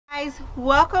Guys,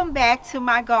 welcome back to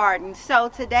my garden. So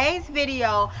today's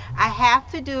video, I have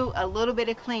to do a little bit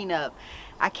of cleanup.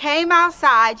 I came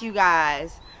outside, you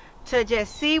guys, to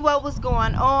just see what was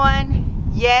going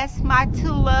on. Yes, my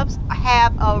tulips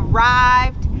have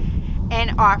arrived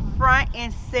and are front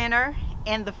and center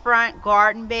in the front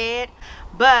garden bed.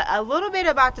 But a little bit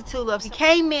about the tulips. We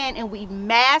came in and we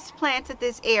mass planted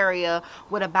this area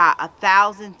with about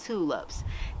 1,000 tulips.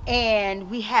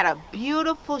 And we had a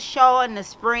beautiful show in the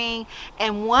spring.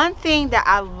 And one thing that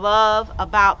I love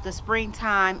about the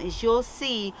springtime is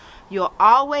you'll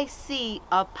always see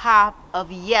a pop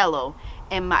of yellow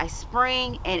in my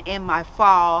spring and in my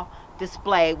fall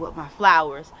display with my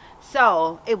flowers.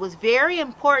 So it was very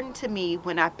important to me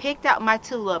when I picked out my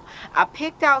tulip. I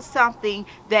picked out something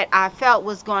that I felt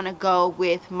was going to go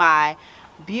with my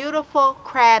beautiful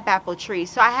crabapple tree.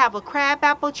 So I have a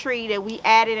crabapple tree that we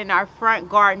added in our front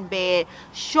garden bed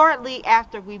shortly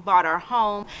after we bought our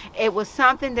home. It was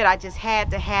something that I just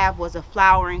had to have, was a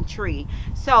flowering tree.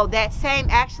 So that same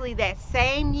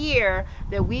year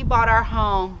that we bought our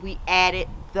home, we added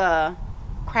the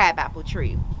crabapple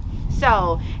tree.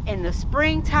 So in the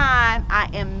springtime,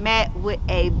 I am met with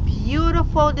a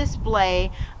beautiful display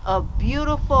of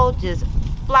beautiful just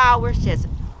flowers just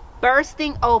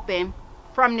bursting open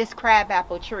from this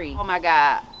crabapple tree. Oh my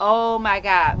God, oh my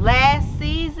God. Last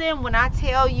season, when I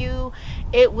tell you,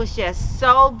 it was just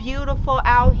so beautiful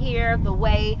out here, the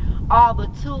way all the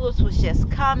tulips was just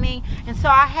coming. And so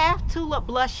I have Tulip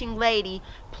Blushing Lady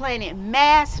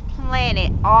mass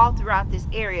planted all throughout this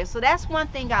area. So that's one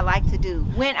thing I like to do.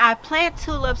 When I plant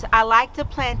tulips, I like to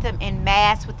plant them in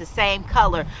mass with the same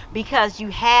color, because you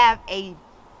have a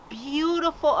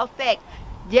beautiful effect.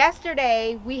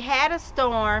 Yesterday we had a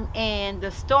storm, and the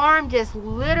storm just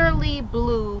literally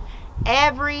blew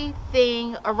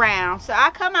everything around. So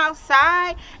I come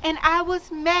outside and I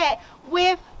was met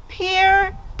with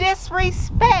pure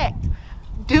disrespect.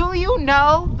 Do you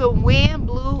know the wind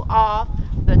blew off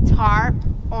the tarp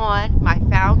on my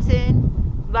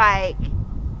fountain? Like,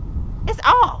 it's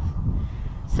off.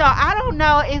 So I don't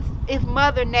know if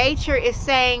Mother Nature is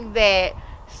saying that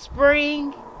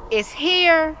spring is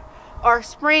here or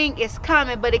spring is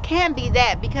coming, but it can't be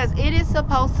that, because it is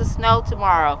supposed to snow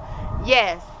tomorrow.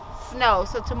 Yes, snow.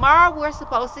 So tomorrow we're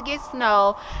supposed to get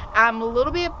snow. I'm a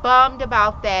little bit bummed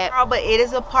about that, but it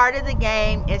is a part of the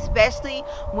game, especially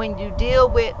when you deal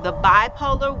with the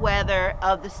bipolar weather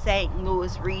of the St.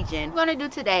 Louis region. What I'm gonna do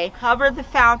today, cover the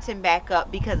fountain back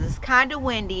up because it's kind of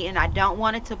windy and I don't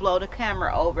want it to blow the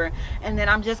camera over. And then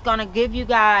I'm just gonna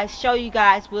show you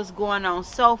guys what's going on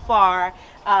so far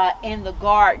in the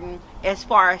garden as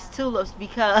far as tulips,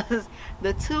 because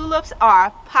the tulips are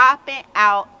popping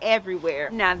out everywhere.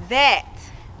 Now that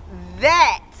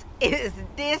is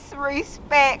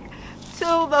disrespect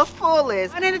to the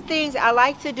fullest. One of the things I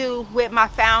like to do with my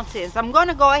fountains, I'm going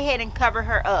to go ahead and cover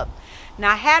her up.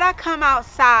 Now had I come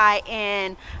outside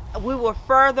and we were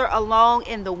further along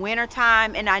in the winter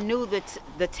time and I knew that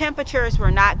the temperatures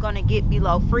were not going to get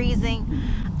below freezing,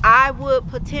 I would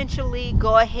potentially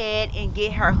go ahead and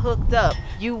get her hooked up.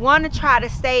 You want to try to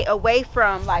stay away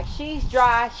from, like, she's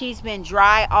dry. She's been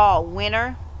dry all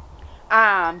winter.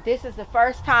 This is the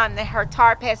first time that her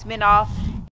tarp has been off.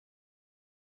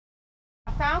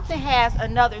 The fountain has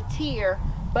another tier,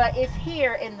 but it's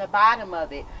here in the bottom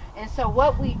of it. And so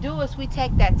what we do is we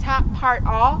take that top part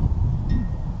off.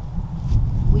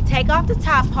 We take off the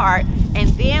top part and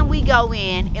then we go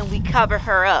in and we cover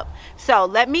her up. So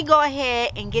let me go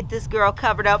ahead and get this girl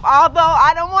covered up. Although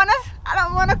I don't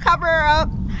want to cover her up.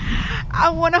 I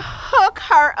want to hook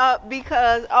her up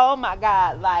because, oh my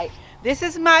God, like, this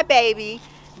is my baby.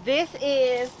 This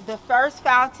is the first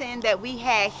fountain that we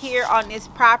had here on this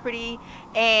property,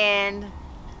 and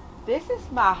this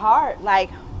is my heart. Like,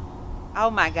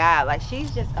 oh my God, like, she's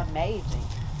just amazing.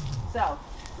 So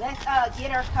let's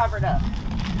get her covered up.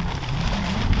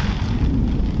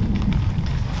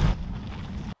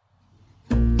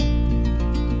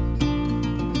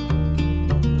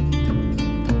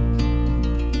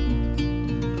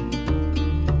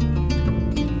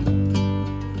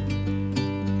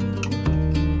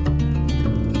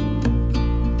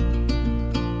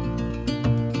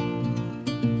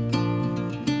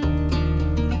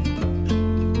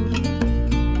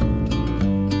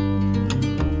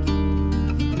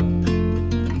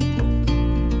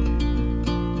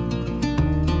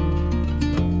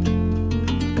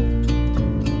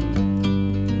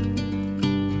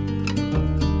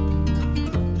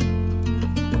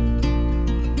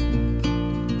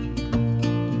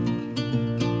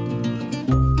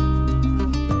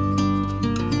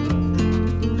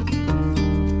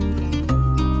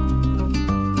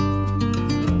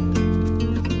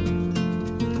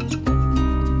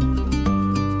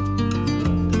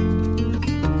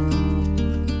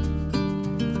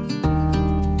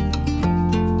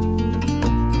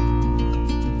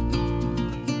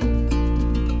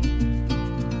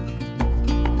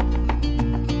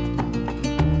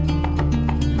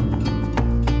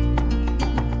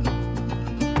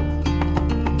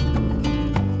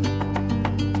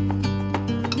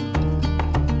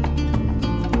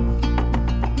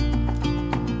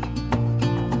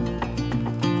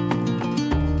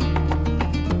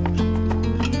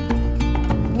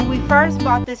 first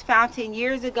bought this fountain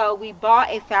years ago, we bought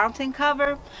a fountain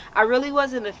cover. I really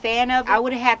wasn't a fan of it. I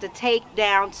would have had to take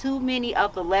down too many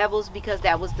of the levels because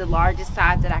that was the largest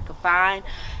size that I could find.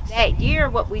 That year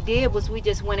what we did was we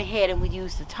just went ahead and we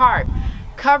used the tarp,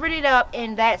 covered it up,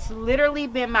 and that's literally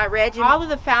been my regimen. All of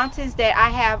the fountains that I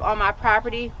have on my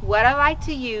property, what I like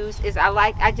to use is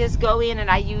I just go in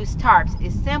and I use tarps.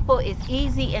 It's simple, it's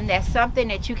easy, and that's something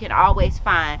that you can always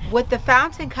find. With the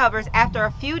fountain covers, after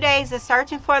a few days of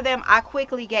searching for them, I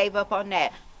quickly gave up on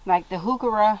that. Like the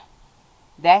heuchera,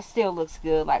 that still looks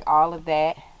good, like all of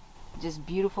that, just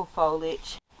beautiful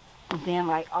foliage. And then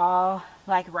like all,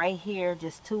 like right here,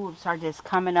 just tulips are just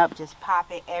coming up, just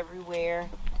popping everywhere.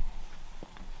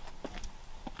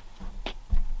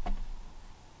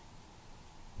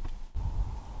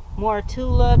 More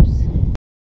tulips. You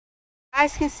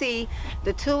guys can see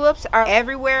the tulips are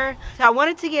everywhere. So I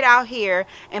wanted to get out here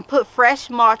and put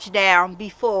fresh mulch down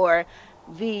before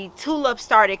the tulips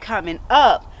started coming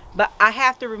up, but I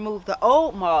have to remove the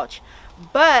old mulch.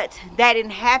 But that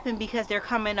didn't happen because they're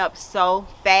coming up so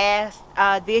fast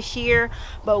this year.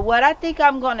 But what I think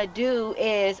I'm going to do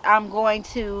is I'm going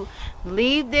to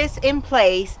leave this in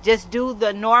place, just do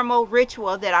the normal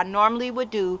ritual that I normally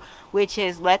would do, which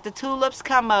is let the tulips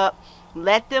come up,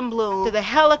 let them bloom. To the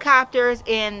helicopters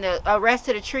and the rest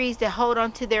of the trees that hold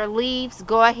on to their leaves,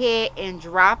 go ahead and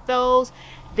drop those.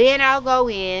 Then I'll go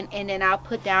in and then I'll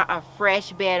put down a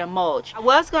fresh bed of mulch. I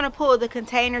was going to pull the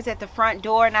containers at the front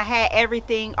door and I had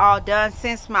everything all done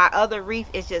since my other wreath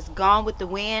is just gone with the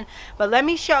wind. But let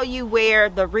me show you where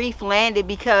the wreath landed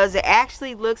because it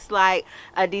actually looks like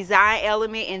a design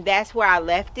element and that's where I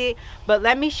left it. But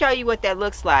let me show you what that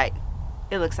looks like.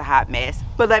 It looks a hot mess,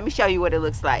 but let me show you what it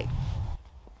looks like.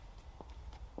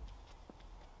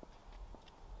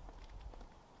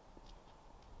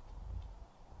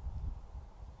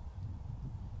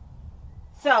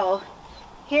 So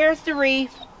here's the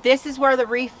wreath. This is where the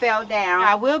wreath fell down.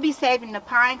 I will be saving the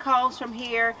pine cones from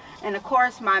here, and of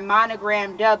course my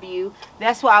monogram W.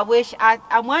 That's why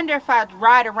I wonder if I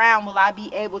ride around, will I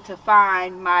be able to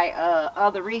find my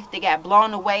other wreath that got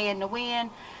blown away in the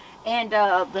wind. And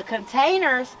the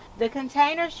containers,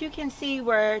 you can see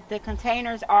where the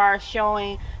containers are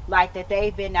showing like that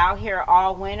they've been out here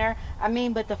all winter. I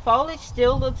mean, but the foliage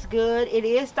still looks good. It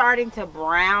is starting to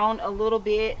brown a little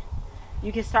bit.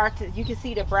 You can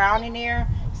see the brown in there.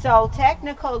 So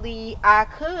technically I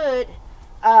could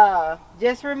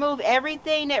just remove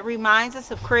everything that reminds us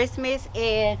of Christmas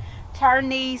and turn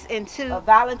these into a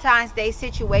Valentine's Day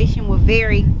situation with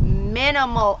very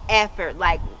minimal effort,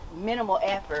 like minimal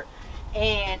effort,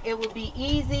 and it would be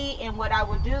easy. And what I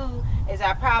would do is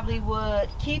I probably would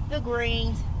keep the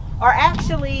greens, or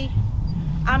actually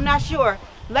I'm not sure,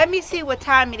 let me see what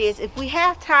time it is. If we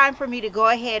have time for me to go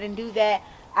ahead and do that,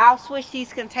 I'll switch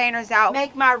these containers out,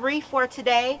 make my wreath for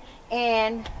today,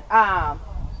 and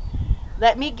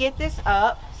let me get this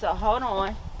up. So hold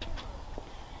on.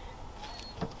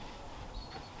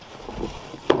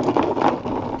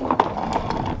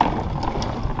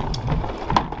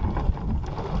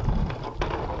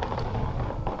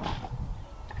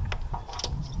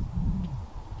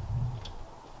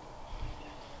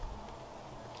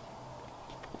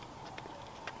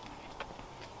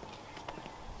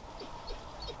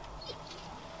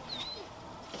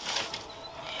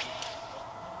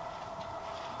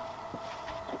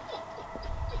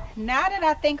 Now that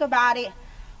I think about it,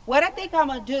 what I think I'm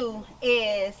going to do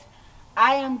is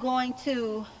I am going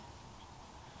to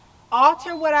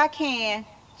alter what I can,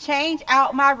 change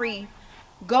out my wreath,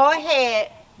 go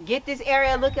ahead, get this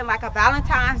area looking like a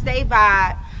Valentine's Day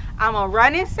vibe. I'm going to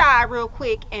run inside real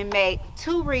quick and make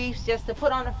 2 wreaths just to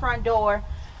put on the front door.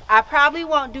 I probably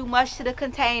won't do much to the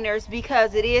containers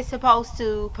because it is supposed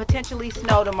to potentially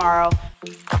snow tomorrow.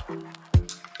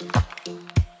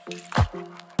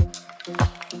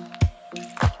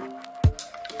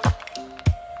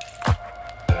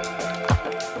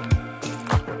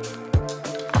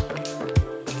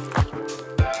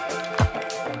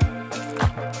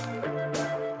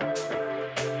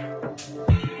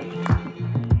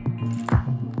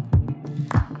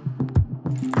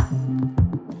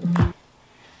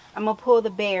 I'm going to pull the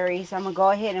berries. I'm going to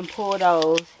go ahead and pull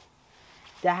those.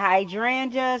 The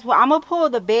hydrangeas. Well, I'm going to pull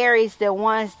the berries, the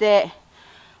ones that,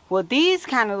 well, these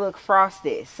kind of look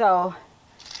frosted. So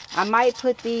I might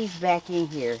put these back in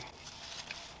here.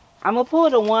 I'm going to pull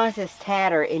the ones that's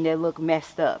tattered and that look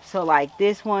messed up. So like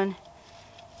this one,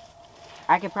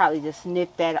 I could probably just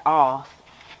snip that off.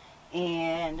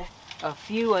 And a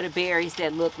few of the berries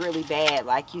that look really bad.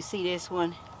 Like you see this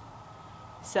one.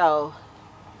 So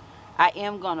I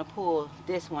am going to pull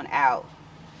this one out.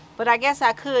 But I guess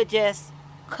I could just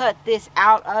cut this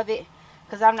out of it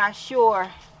because I'm not sure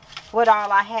what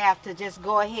all I have to just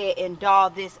go ahead and doll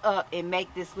this up and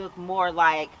make this look more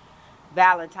like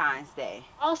Valentine's Day.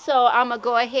 Also, I'm gonna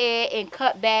go ahead and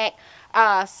cut back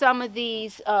some of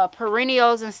these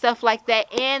perennials and stuff like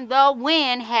that. And the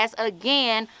wind has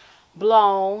again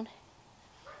blown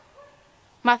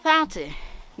my fountain.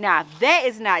 Now that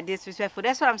is not disrespectful.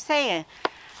 That's what I'm saying.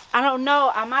 I don't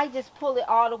know. I might just pull it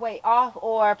all the way off,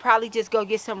 or probably just go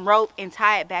get some rope and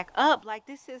tie it back up. Like,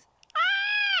 this is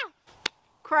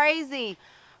crazy.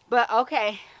 But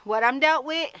okay, what I'm dealt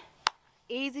with,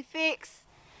 easy fix.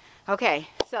 Okay,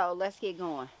 so let's get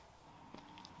going.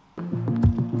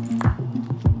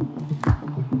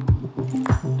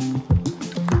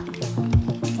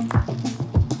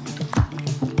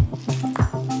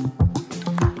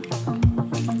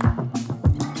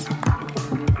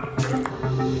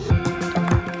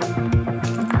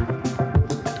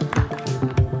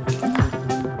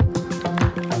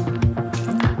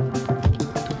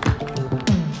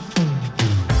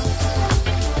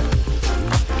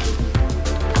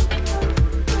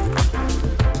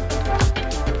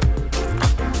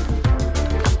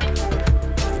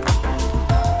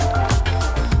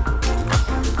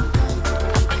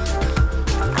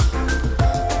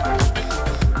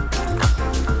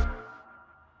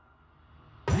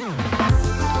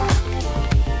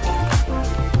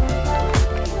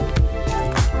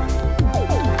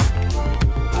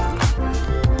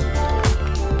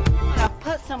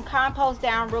 Compost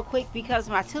down real quick because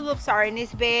my tulips are in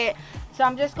this bed, so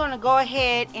I'm just going to go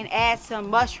ahead and add some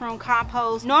mushroom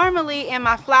compost. Normally in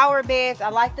my flower beds I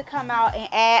like to come out and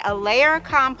add a layer of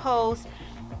compost,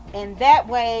 and that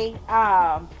way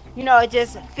you know, it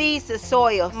just feeds the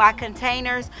soil. My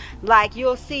containers, like,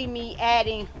 you'll see me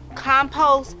adding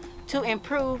compost to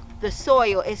improve the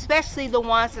soil, especially the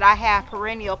ones that I have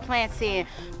perennial plants in.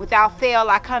 Without fail,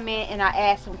 I come in and I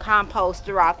add some compost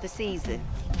throughout the season.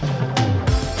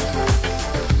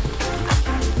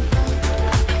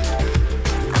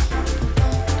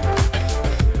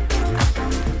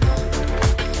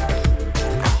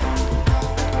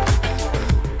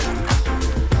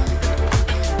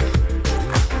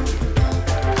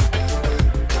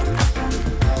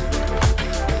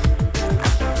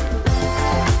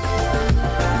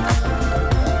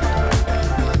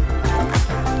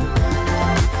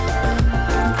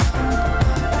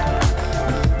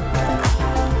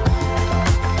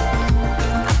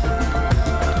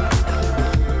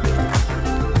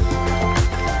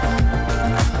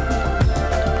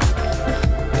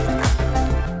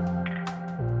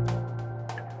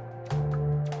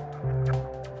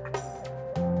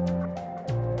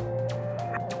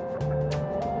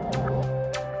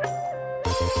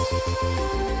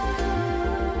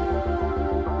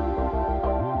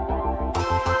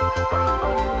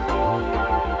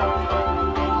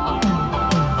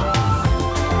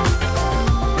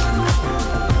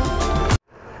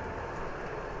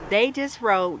 They just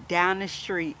rode down the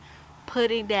street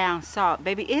putting down salt.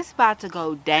 Baby, it's about to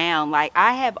go down. Like,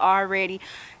 I have already,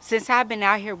 since I've been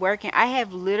out here working, I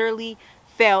have literally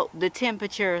felt the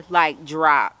temperature like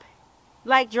drop.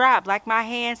 Like my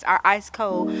hands are ice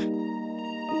cold.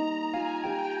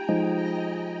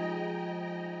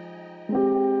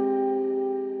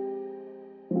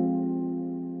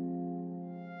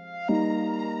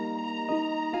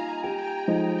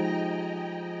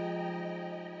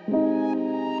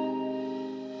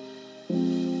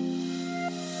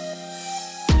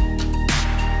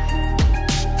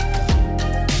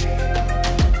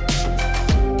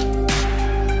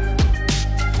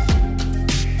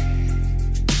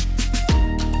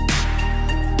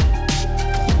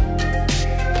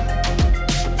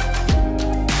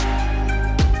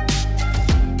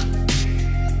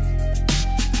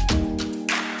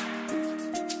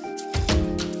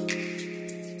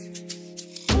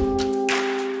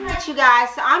 You guys,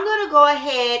 so I'm gonna go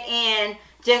ahead and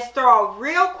just throw a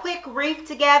real quick wreath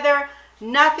together.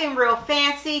 Nothing real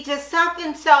fancy, just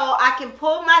something so I can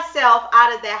pull myself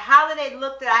out of that holiday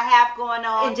look that I have going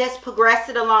on and just progress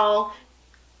it along.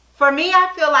 For me,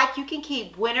 I feel like you can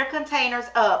keep winter containers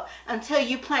up until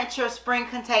you plant your spring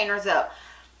containers up.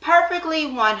 Perfectly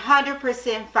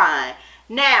 100% fine.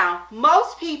 Now,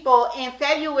 most people in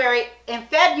February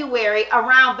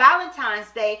around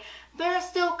Valentine's Day, they're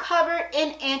still covered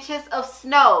in inches of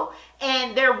snow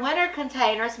and their winter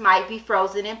containers might be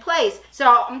frozen in place.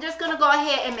 So I'm just going to go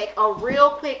ahead and make a real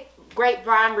quick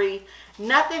grapevine wreath.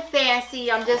 Nothing fancy.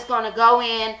 I'm just going to go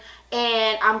in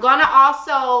and I'm going to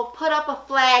also put up a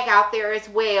flag out there as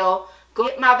well go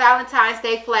get my Valentine's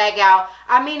Day flag out.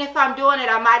 I mean, if I'm doing it,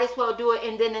 I might as well do it.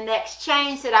 And then the next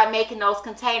change that I make in those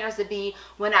containers would be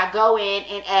when I go in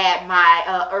and add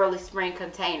my early spring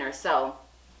container. So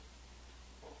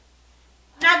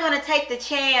I'm not going to take the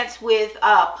chance with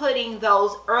putting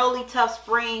those early tough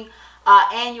spring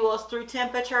annuals through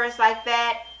temperatures like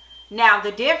that. Now,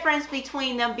 the difference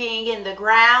between them being in the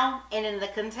ground and in the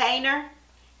container,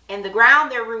 in the ground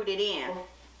they're rooted in.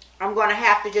 I'm going to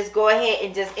have to just go ahead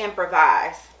and just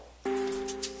improvise.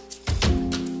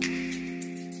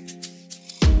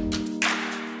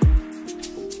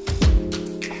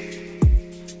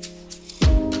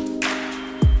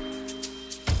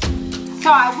 So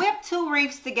I whipped 2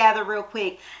 wreaths together real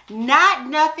quick.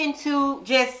 Nothing too,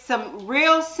 just some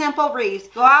real simple wreaths.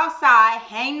 Go outside,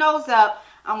 hang those up.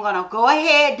 I'm going to go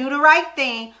ahead, do the right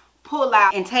thing, pull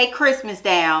out and take Christmas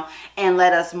down, and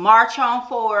let us march on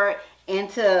forward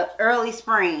into early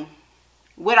spring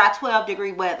with our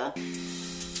 12-degree weather.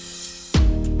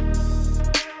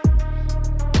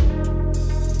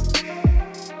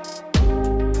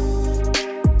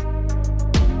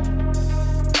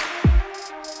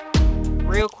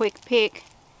 Real quick pick,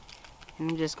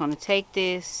 and I'm just going to take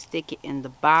this, stick it in the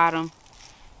bottom.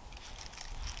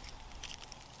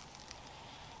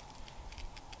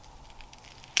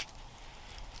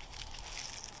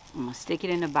 I'm going to stick it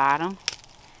in the bottom,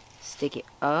 stick it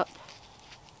up,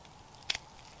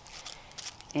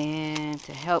 and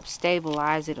to help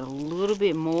stabilize it a little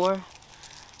bit more,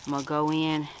 I'm going to go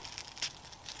in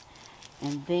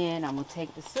and then I'm going to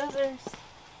take the scissors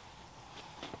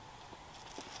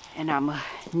and I'm going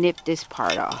to nip this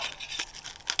part off.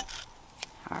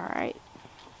 All right.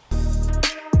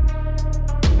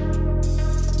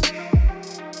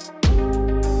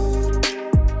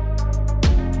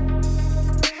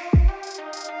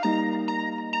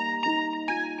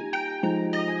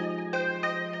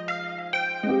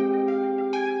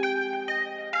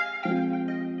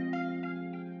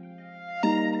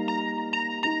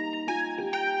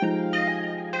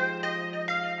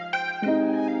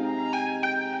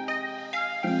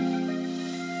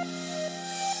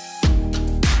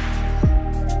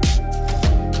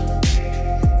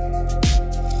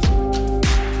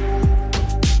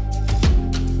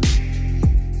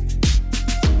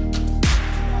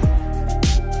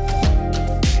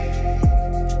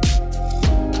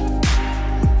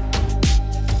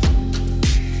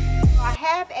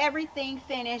 Everything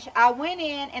finished. I went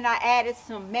in and I added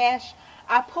some mesh.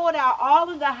 I pulled out all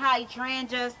of the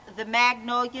hydrangeas, the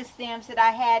magnolia stems that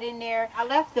I had in there. I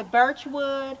left the birch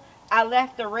wood, I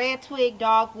left the red twig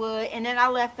dogwood, and then I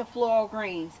left the floral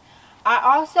greens. I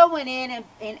also went in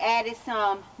and added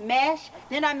some mesh.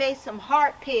 Then I made some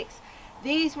heart picks.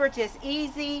 These were just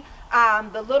easy.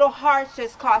 The little hearts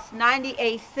just cost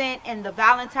 98 cents in the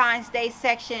Valentine's Day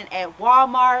section at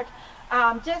Walmart.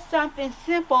 Just something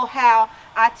simple, how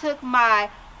I took my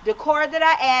decor that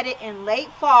I added in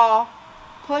late fall,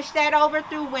 pushed that over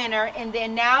through winter, and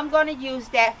then now I'm going to use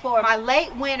that for my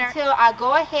late winter till I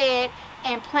go ahead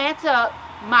and plant up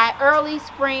my early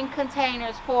spring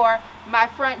containers for my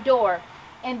front door.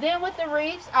 And then with the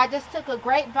wreaths, I just took a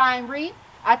grapevine wreath,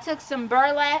 I took some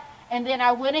burlap, and then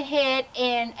I went ahead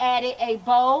and added a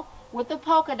bow with the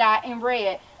polka dot in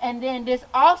red. And then this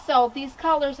also, these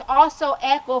colors also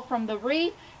echo from the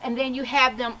wreath, and then you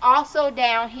have them also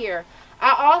down here.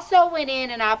 I also went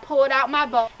in and I pulled out my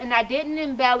bow, and I didn't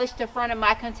embellish the front of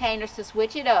my containers to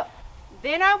switch it up.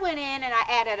 Then I went in and I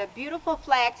added a beautiful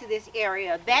flag to this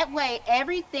area. That way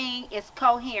everything is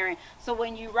coherent. So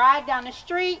when you ride down the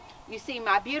street, you see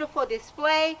my beautiful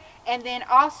display, and then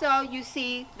also you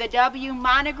see the W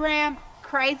monogram.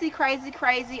 Crazy, crazy,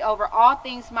 crazy over all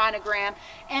things monogram.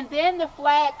 And then the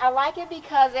flag, I like it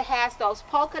because it has those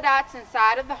polka dots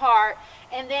inside of the heart.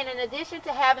 And then in addition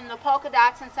to having the polka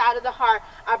dots inside of the heart,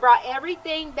 I brought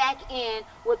everything back in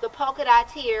with the polka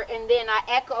dots here, and then I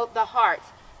echoed the hearts.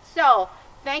 So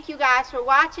thank you guys for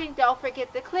watching. Don't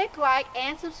forget to click like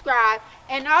and subscribe.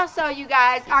 And also, you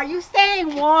guys, are you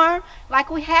staying warm? Like,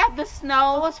 we have the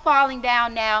snow is falling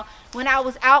down now. When I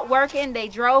was out working, they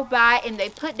drove by and they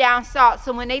put down salt.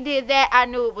 So when they did that, I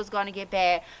knew it was going to get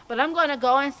bad. But I'm going to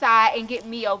go inside and get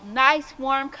me a nice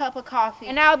warm cup of coffee.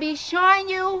 And I'll be showing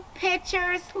you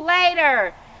pictures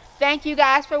later. Thank you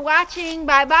guys for watching.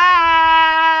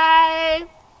 Bye-bye.